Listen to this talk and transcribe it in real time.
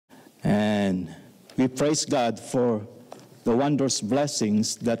And we praise God for the wondrous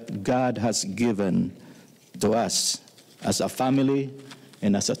blessings that God has given to us as a family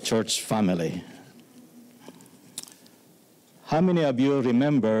and as a church family. How many of you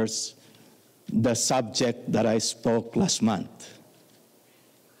remembers the subject that I spoke last month?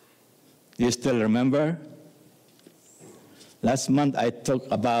 You still remember? Last month I talked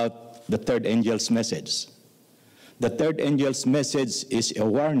about the third angel's message. The third angel's message is a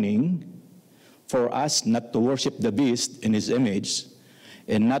warning for us not to worship the beast in his image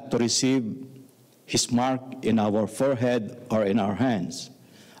and not to receive his mark in our forehead or in our hands.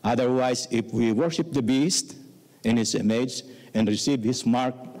 Otherwise, if we worship the beast in his image and receive his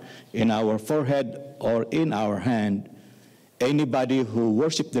mark in our forehead or in our hand, anybody who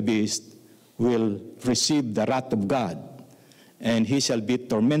worships the beast will receive the wrath of God, and he shall be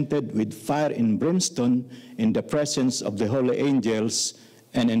tormented with fire and brimstone in the presence of the holy angels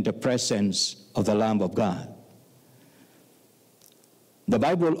and in the presence of the Lamb of God. The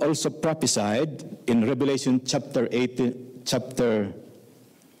Bible also prophesied in Revelation chapter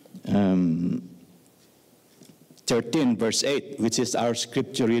 13, verse 8, which is our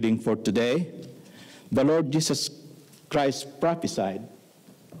scripture reading for today. The Lord Jesus Christ prophesied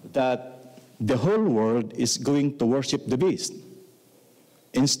that the whole world is going to worship the beast.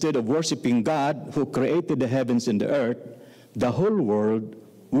 Instead of worshiping God who created the heavens and the earth, the whole world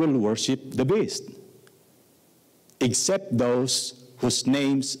will worship the beast, except those whose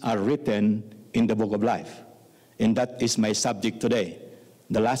names are written in the book of life. And that is my subject today,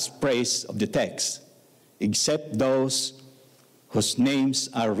 the last phrase of the text, except those whose names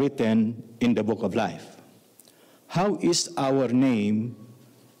are written in the book of life. How is our name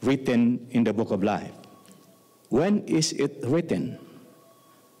written in the book of life? When is it written?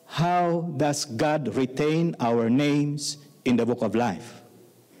 How does God retain our names in the book of life?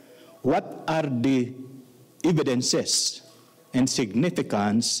 What are the evidences and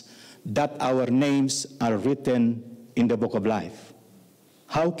significance that our names are written in the book of life?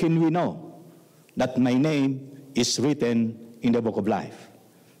 How can we know that my name is written in the book of life?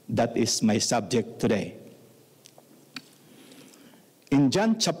 That is my subject today. In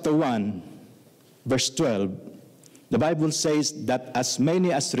John chapter 1, verse 12, the Bible says that as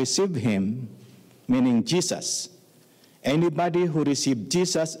many as receive him, meaning Jesus, anybody who received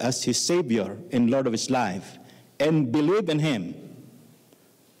Jesus as his Savior and Lord of his life and believe in him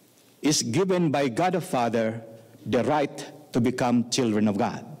is given by God the Father the right to become children of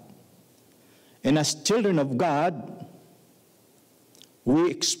God. And as children of God, we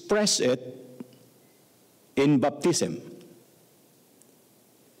express it in baptism.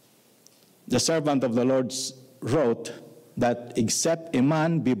 The servant of the Lord wrote that except a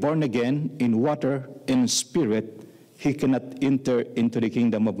man be born again in water and spirit, he cannot enter into the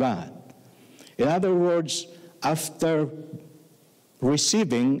kingdom of God. In other words, after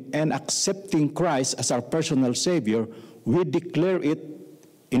receiving and accepting Christ as our personal Savior, we declare it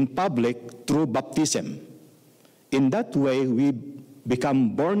in public through baptism. In that way, we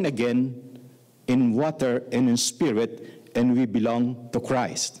become born again in water and in spirit, and we belong to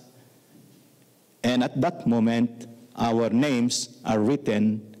Christ. And at that moment, our names are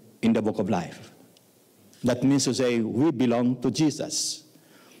written in the book of life. That means to say we belong to Jesus.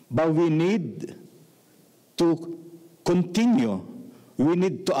 But we need to continue. We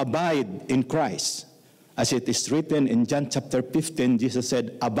need to abide in Christ. As it is written in John chapter 15, Jesus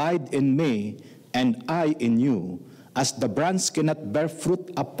said, "Abide in me, and I in you. As the branch cannot bear fruit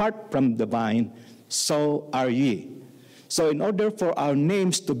apart from the vine, so are ye." So in order for our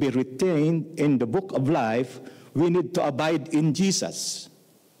names to be retained in the book of life, we need to abide in Jesus.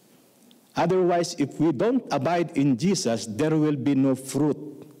 Otherwise, if we don't abide in Jesus, there will be no fruit.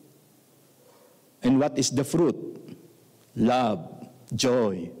 And what is the fruit? Love,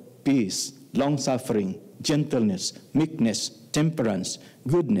 joy, peace, long-suffering, gentleness, meekness, temperance,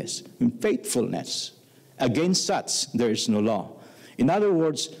 goodness, and faithfulness. Against such, there is no law. In other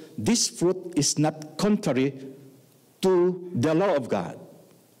words, this fruit is not contrary to the law of God.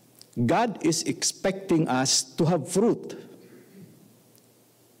 God is expecting us to have fruit.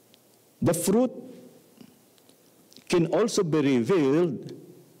 The fruit can also be revealed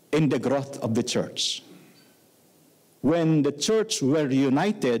in the growth of the church. When the church were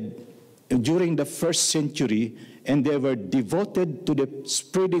united during the first century and they were devoted to the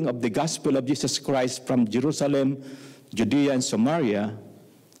spreading of the gospel of Jesus Christ from Jerusalem, Judea, and Samaria,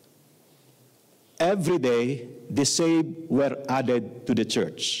 every day the saved were added to the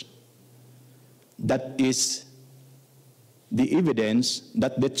church. That is the evidence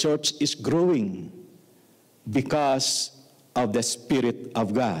that the church is growing because of the Spirit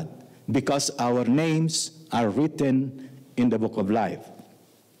of God. because our names are written in the book of life.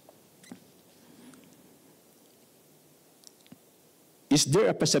 Is there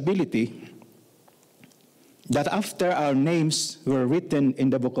a possibility that after our names were written in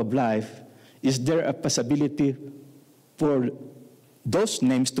the book of life, is there a possibility for those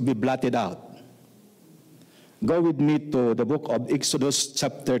names to be blotted out? Go with me to the book of Exodus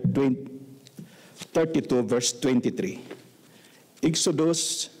chapter 32, verse 23.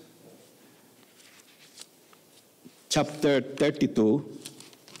 Exodus chapter 32,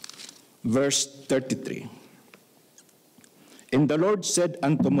 verse 33. And the Lord said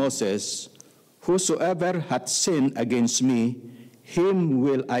unto Moses, whosoever hath sinned against me, him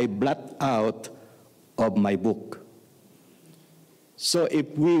will I blot out of my book. So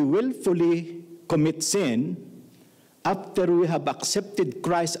if we willfully commit sin, after we have accepted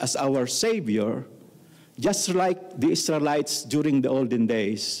Christ as our Savior, just like the Israelites during the olden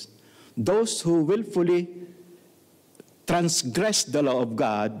days, those who willfully transgressed the law of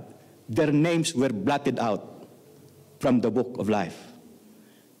God, their names were blotted out from the book of life.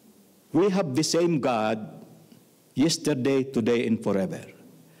 We have the same God yesterday, today, and forever.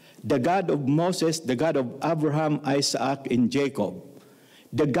 The God of Moses, the God of Abraham, Isaac, and Jacob,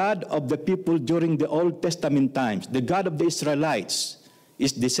 the God of the people during the Old Testament times, the God of the Israelites,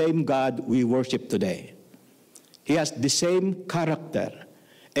 is the same God we worship today. He has the same character,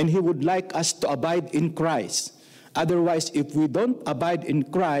 and He would like us to abide in Christ. Otherwise, if we don't abide in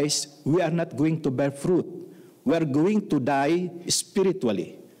Christ, we are not going to bear fruit. We are going to die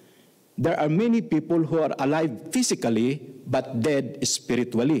spiritually. There are many people who are alive physically, but dead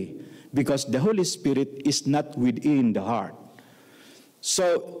spiritually, because the Holy Spirit is not within the heart.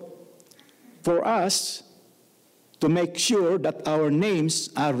 So, for us to make sure that our names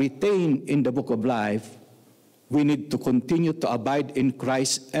are retained in the book of life, we need to continue to abide in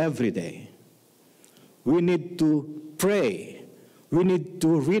Christ every day. We need to pray. We need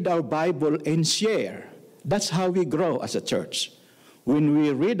to read our Bible and share. That's how we grow as a church. When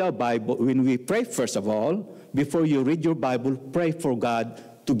we read our Bible, when we pray, first of all, before you read your Bible, pray for God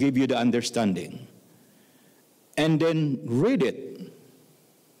to give you the understanding. And then read it.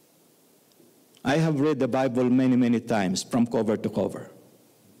 I have read the Bible many, many times from cover to cover.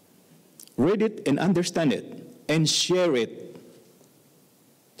 Read it and understand it and share it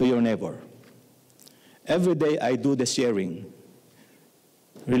to your neighbor. Every day I do the sharing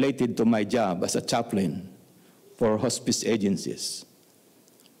related to my job as a chaplain for hospice agencies.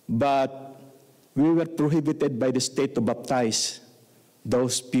 But we were prohibited by the state to baptize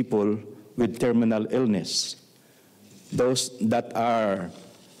those people with terminal illness, those that are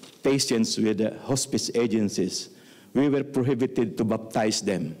patients with hospice agencies. We were prohibited to baptize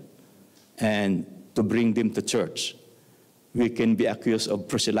them and to bring them to church. We can be accused of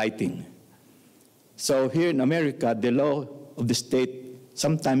proselyting. So here in America, the law of the state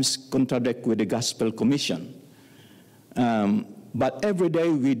sometimes contradicts with the Gospel Commission. But every day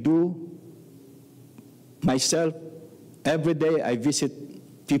we do, myself, every day I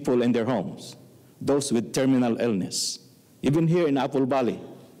visit people in their homes, those with terminal illness. Even here in Apple Valley,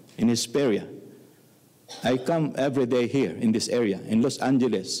 in Hesperia, I come every day here in this area, in Los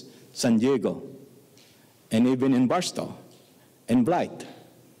Angeles, San Diego, and even in Barstow and Blythe.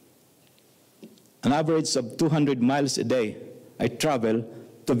 An average of 200 miles a day, I travel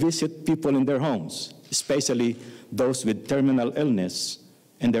to visit people in their homes, especially those with terminal illness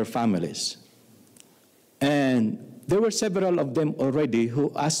and their families. And there were several of them already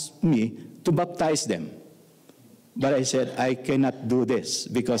who asked me to baptize them. But I said, I cannot do this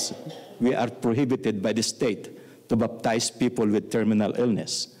because we are prohibited by the state to baptize people with terminal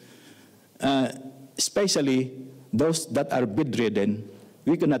illness. Especially those that are bedridden,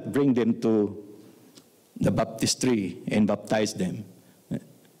 we cannot bring them to the baptistry and baptize them.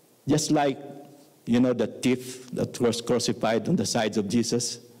 Just like, the thief that was crucified on the sides of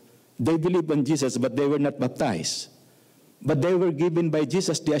Jesus. They believed in Jesus, but they were not baptized. But they were given by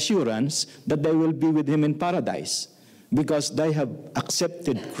Jesus the assurance that they will be with Him in paradise because they have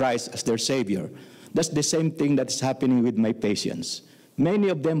accepted Christ as their Savior. That's the same thing that's happening with my patients. Many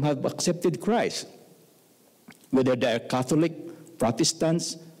of them have accepted Christ, whether they are Catholic,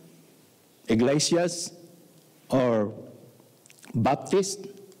 Protestants, Iglesias, or Baptist.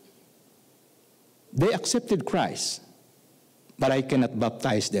 They accepted Christ, but I cannot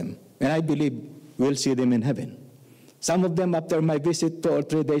baptize them. And I believe we'll see them in heaven. Some of them, after my visit, 2 or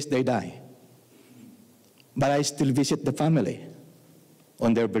 3 days, they die. But I still visit the family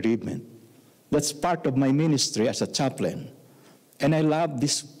on their bereavement. That's part of my ministry as a chaplain. And I love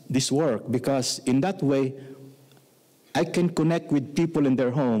this work because in that way, I can connect with people in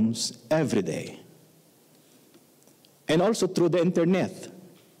their homes every day. And also through the internet.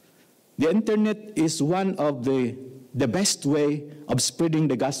 The internet is one of the best way of spreading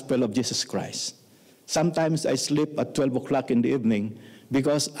the gospel of Jesus Christ. Sometimes I sleep at 12 o'clock in the evening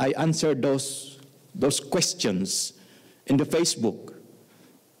because I answer those questions in the Facebook.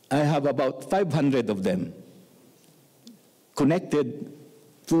 I have about 500 of them connected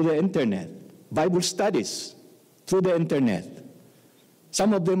through the internet. Bible studies through the internet.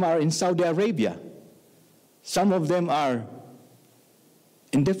 Some of them are in Saudi Arabia. Some of them are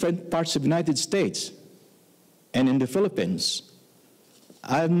in different parts of the United States and in the Philippines.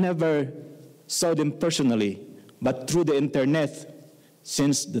 I've never saw them personally, but through the internet,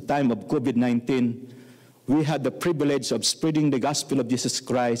 since the time of COVID-19, we had the privilege of spreading the gospel of Jesus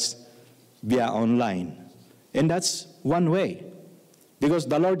Christ via online. And that's one way. Because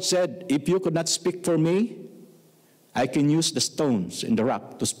the Lord said, if you could not speak for me, I can use the stones in the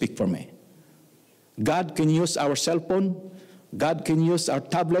rock to speak for me. God can use our cell phone, God can use our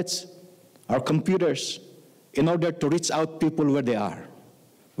tablets, our computers, in order to reach out people where they are.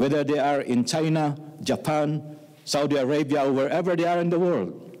 Whether they are in China, Japan, Saudi Arabia, or wherever they are in the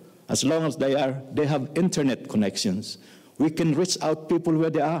world. As long as they have internet connections, we can reach out people where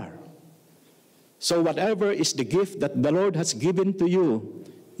they are. So whatever is the gift that the Lord has given to you,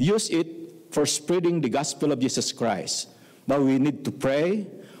 use it for spreading the gospel of Jesus Christ. But we need to pray,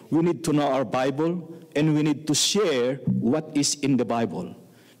 we need to know our Bible, and we need to share what is in the Bible.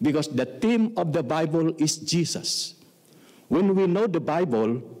 Because the theme of the Bible is Jesus. When we know the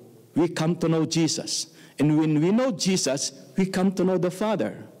Bible, we come to know Jesus. And when we know Jesus, we come to know the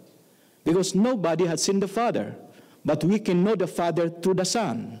Father. Because nobody has seen the Father, but we can know the Father through the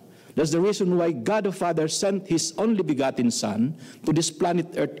Son. That's the reason why God the Father sent His only begotten Son to this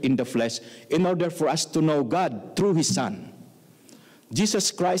planet Earth in the flesh in order for us to know God through His Son.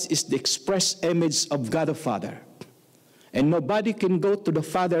 Jesus Christ is the express image of God the Father. And nobody can go to the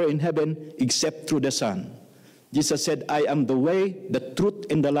Father in heaven except through the Son. Jesus said, I am the way, the truth,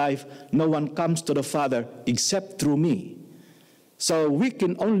 and the life. No one comes to the Father except through me. So we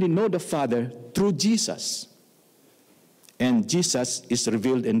can only know the Father through Jesus. And Jesus is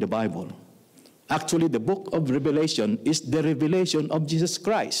revealed in the Bible. Actually, the book of Revelation is the revelation of Jesus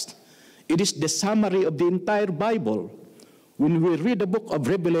Christ. It is the summary of the entire Bible. When we read the book of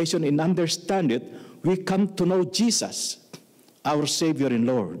Revelation and understand it, we come to know Jesus, our Savior and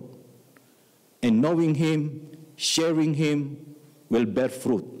Lord. And knowing Him, sharing Him, will bear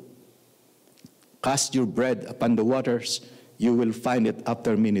fruit. Cast your bread upon the waters, you will find it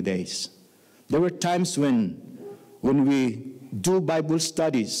after many days. There were times when we do Bible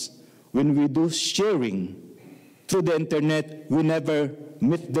studies, when we do sharing through the internet, we never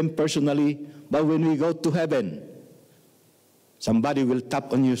meet them personally, but when we go to heaven, somebody will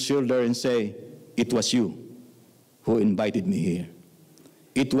tap on your shoulder and say, it was you who invited me here.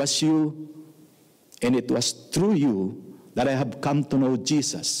 It was you, and it was through you that I have come to know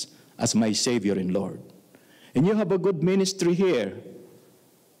Jesus as my Savior and Lord. And you have a good ministry here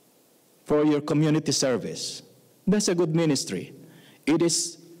for your community service. That's a good ministry. It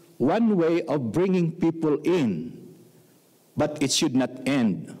is one way of bringing people in, but it should not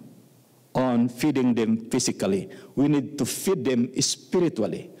end on feeding them physically. We need to feed them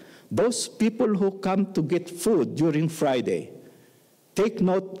spiritually. Those people who come to get food during Friday, take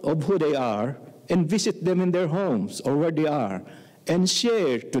note of who they are and visit them in their homes or where they are and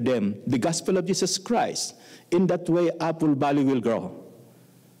share to them the gospel of Jesus Christ. In that way, Apple Valley will grow.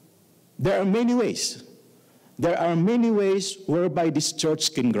 There are many ways. There are many ways whereby this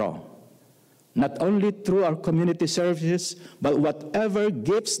church can grow. Not only through our community services, but whatever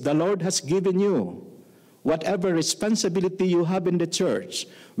gifts the Lord has given you, whatever responsibility you have in the church,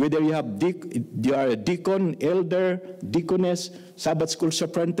 whether you are a deacon, elder, deaconess, Sabbath school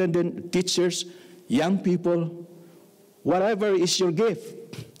superintendent, teachers, young people, whatever is your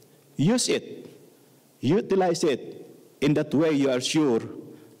gift, use it, utilize it. In that way, you are sure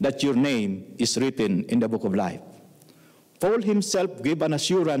that your name is written in the book of life. Paul himself gave an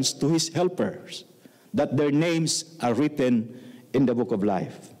assurance to his helpers that their names are written in the book of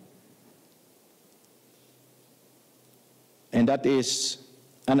life. And that is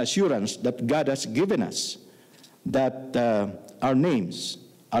an assurance that God has given us, that our names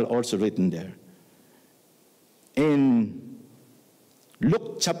are also written there. In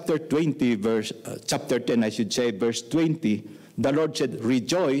Luke chapter 20, chapter 10, I should say, verse 20, the Lord said,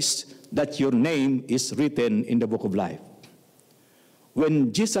 rejoice that your name is written in the book of life.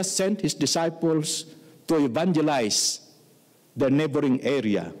 When Jesus sent his disciples to evangelize the neighboring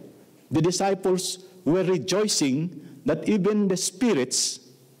area, the disciples were rejoicing that even the spirits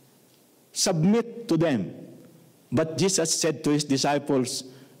submit to them. But Jesus said to his disciples,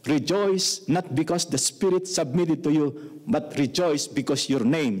 rejoice not because the spirits submitted to you, but rejoice because your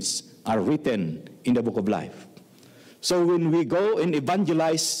names are written in the book of life. So when we go and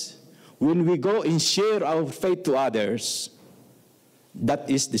evangelize, when we go and share our faith to others, that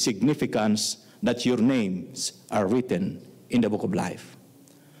is the significance that your names are written in the book of life.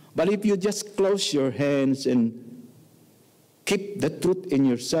 But if you just close your hands and keep the truth in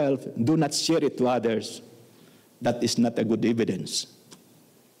yourself, do not share it to others, that is not a good evidence.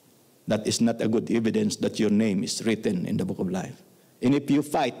 That is not a good evidence that your name is written in the book of life. And if you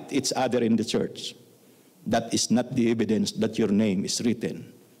fight each other in the church, that is not the evidence that your name is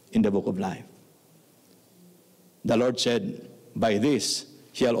written in the book of life. The Lord said, by this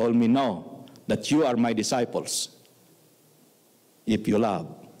shall all men know that you are my disciples, if you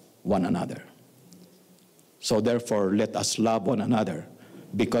love one another. So therefore, let us love one another,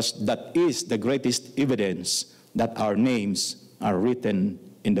 because that is the greatest evidence that our names are written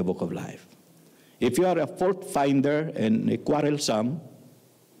in the book of life. If you are a fault finder and a quarrelsome,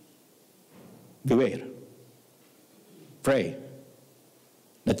 beware. Pray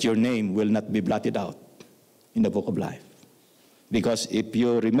that your name will not be blotted out in the book of life. Because if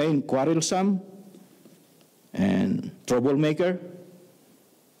you remain quarrelsome and troublemaker,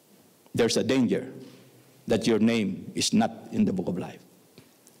 there's a danger that your name is not in the book of life.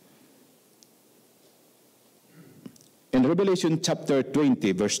 In Revelation chapter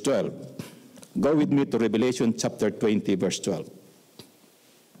 20, verse 12, go with me to Revelation chapter 20, verse 12.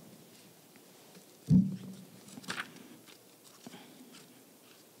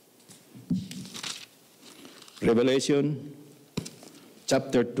 Revelation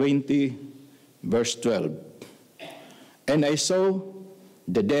chapter 20, verse 12. And I saw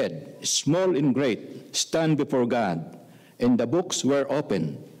the dead, small and great, stand before God, and the books were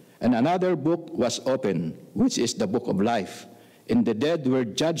open, and another book was open, which is the book of life. And the dead were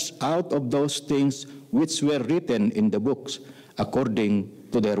judged out of those things which were written in the books, according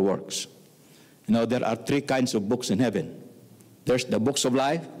to their works. You know, there are three kinds of books in heaven. There's the books of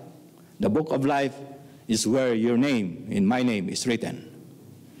life. The book of life is where your name, in my name, is written.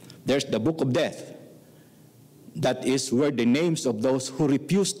 There's the book of death. That is where the names of those who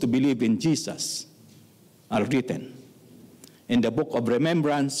refuse to believe in Jesus are written. And the book of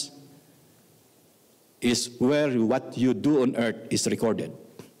remembrance is where what you do on earth is recorded.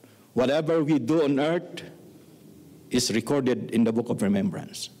 Whatever we do on earth is recorded in the book of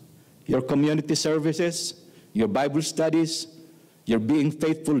remembrance. Your community services, your Bible studies, your being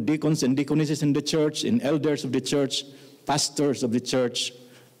faithful deacons and deaconesses in the church, and elders of the church, pastors of the church,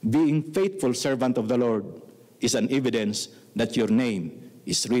 being faithful servant of the Lord is an evidence that your name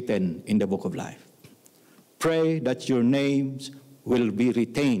is written in the book of life. Pray that your names will be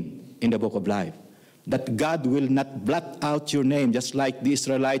retained in the book of life, that God will not blot out your name, just like the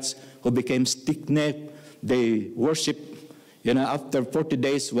Israelites who became stiff-necked. They worship, after 40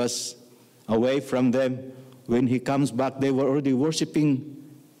 days was away from them. When he comes back, they were already worshiping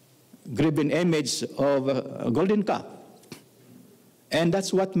graven image of a golden calf. And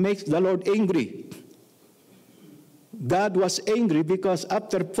that's what makes the Lord angry. God was angry because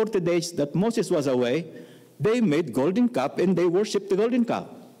after 40 days that Moses was away, they made golden calf and they worshiped the golden calf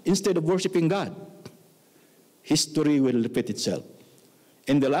instead of worshiping God. History will repeat itself.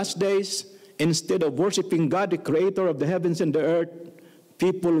 In the last days, instead of worshiping God, the creator of the heavens and the earth,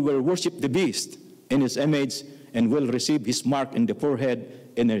 people will worship the beast in his image and will receive his mark in the forehead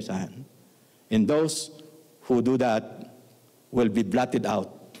and his hand. And those who do that will be blotted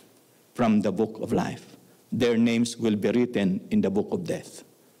out from the book of life. Their names will be written in the book of death.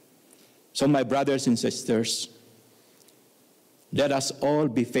 So my brothers and sisters, let us all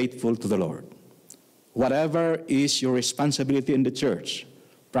be faithful to the Lord. Whatever is your responsibility in the church,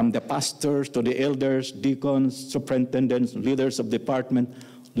 from the pastors to the elders, deacons, superintendents, leaders of department,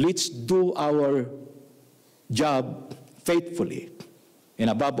 let's do our job faithfully. And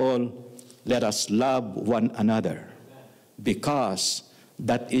above all, let us love one another, because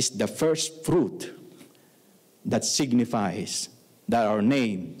that is the first fruit that signifies that our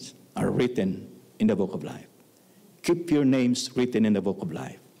names are written in the book of life. Keep your names written in the book of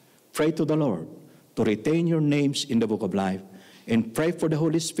life. Pray to the Lord to retain your names in the book of life, and pray for the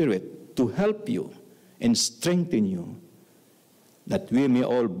Holy Spirit to help you and strengthen you, that we may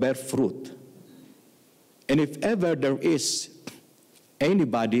all bear fruit. And if ever there is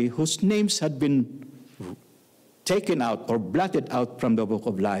anybody whose names had been taken out or blotted out from the book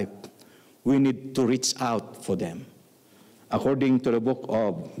of life, we need to reach out for them. According to the book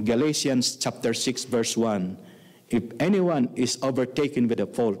of Galatians chapter 6, verse 1, If anyone is overtaken with a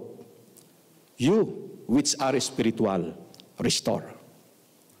fault, you which are spiritual, restore.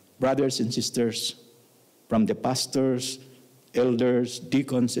 Brothers and sisters, from the pastors, elders,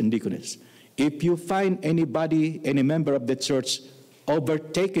 deacons, and deaconess, if you find anybody, any member of the church,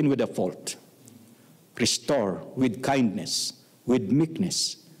 overtaken with a fault, restore with kindness, with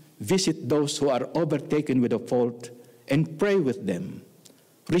meekness. Visit those who are overtaken with a fault and pray with them.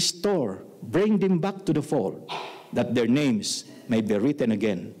 Restore, bring them back to the fold, that their names may be written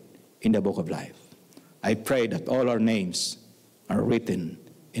again in the book of life. I pray that all our names are written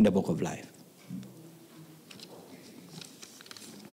in the book of life.